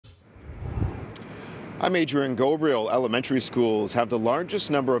I'm Adrian Ghobrial. Elementary schools have the largest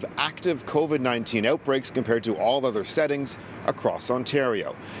number of active COVID-19 outbreaks compared to all other settings across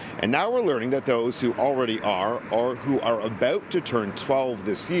Ontario. And now we're learning that those who already are or who are about to turn 12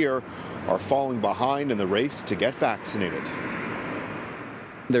 this year are falling behind in the race to get vaccinated.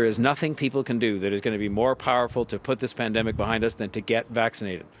 There is nothing people can do that is going to be more powerful to put this pandemic behind us than to get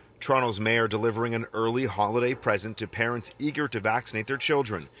vaccinated. Toronto's mayor delivering an early holiday present to parents eager to vaccinate their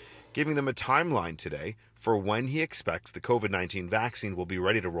children, giving them a timeline today for when he expects the COVID-19 vaccine will be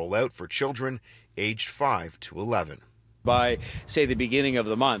ready to roll out for children aged 5 to 11. By, say, the beginning of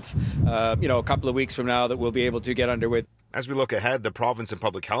the month, a couple of weeks from now, that we'll be able to get underway. As we look ahead, the province and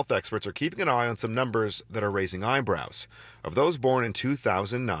public health experts are keeping an eye on some numbers that are raising eyebrows. Of those born in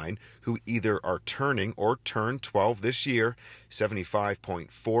 2009 who either are turning or turned 12 this year,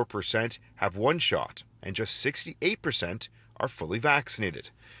 75.4% have one shot and just 68% are fully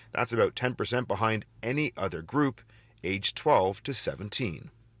vaccinated. That's about 10% behind any other group aged 12 to 17.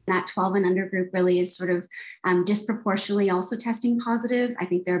 That 12 and under group really is sort of disproportionately also testing positive. I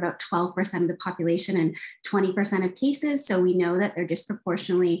think they're about 12% of the population and 20% of cases. So we know that they're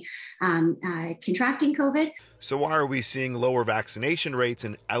disproportionately contracting COVID. So why are we seeing lower vaccination rates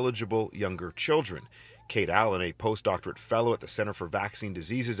in eligible younger children? Kate Allen, a postdoctorate fellow at the Centre for Vaccine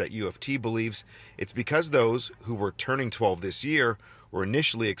Diseases at U of T, believes it's because those who were turning 12 this year were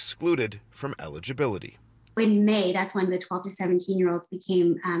initially excluded from eligibility. In May, that's when the 12 to 17-year-olds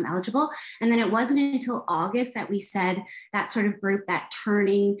became eligible. And then it wasn't until August that we said that sort of group, that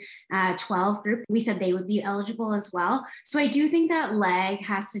turning 12 group, we said they would be eligible as well. So I do think that lag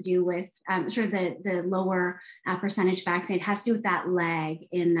has to do with sort of the lower percentage vaccinated, has to do with that lag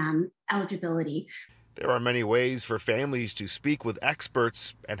in eligibility. There are many ways for families to speak with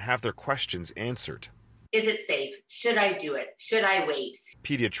experts and have their questions answered. Is it safe? Should I do it? Should I wait?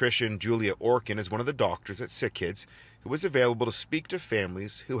 Pediatrician Julia Orkin is one of the doctors at SickKids who is available to speak to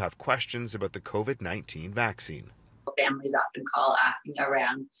families who have questions about the COVID-19 vaccine. Families often call asking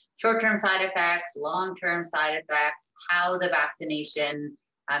around short-term side effects, long-term side effects, how the vaccination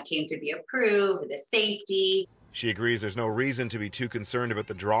came to be approved, the safety. She agrees there's no reason to be too concerned about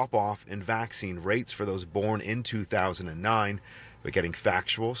the drop-off in vaccine rates for those born in 2009, but getting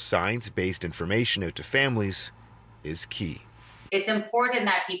factual, science-based information out to families is key. It's important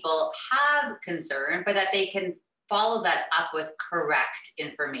that people have concern, but that they can follow that up with correct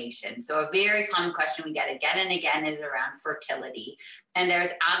information. So a very common question we get again and again is around fertility. And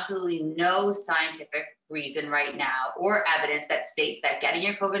there's absolutely no scientific reason right now or evidence that states that getting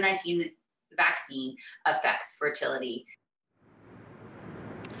your COVID-19 vaccine affects fertility.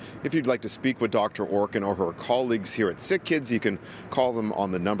 If you'd like to speak with Dr. Orkin or her colleagues here at SickKids, you can call them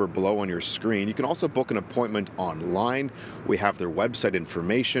on the number below on your screen. You can also book an appointment online. We have their website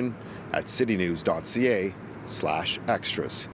information at citynews.ca/extras.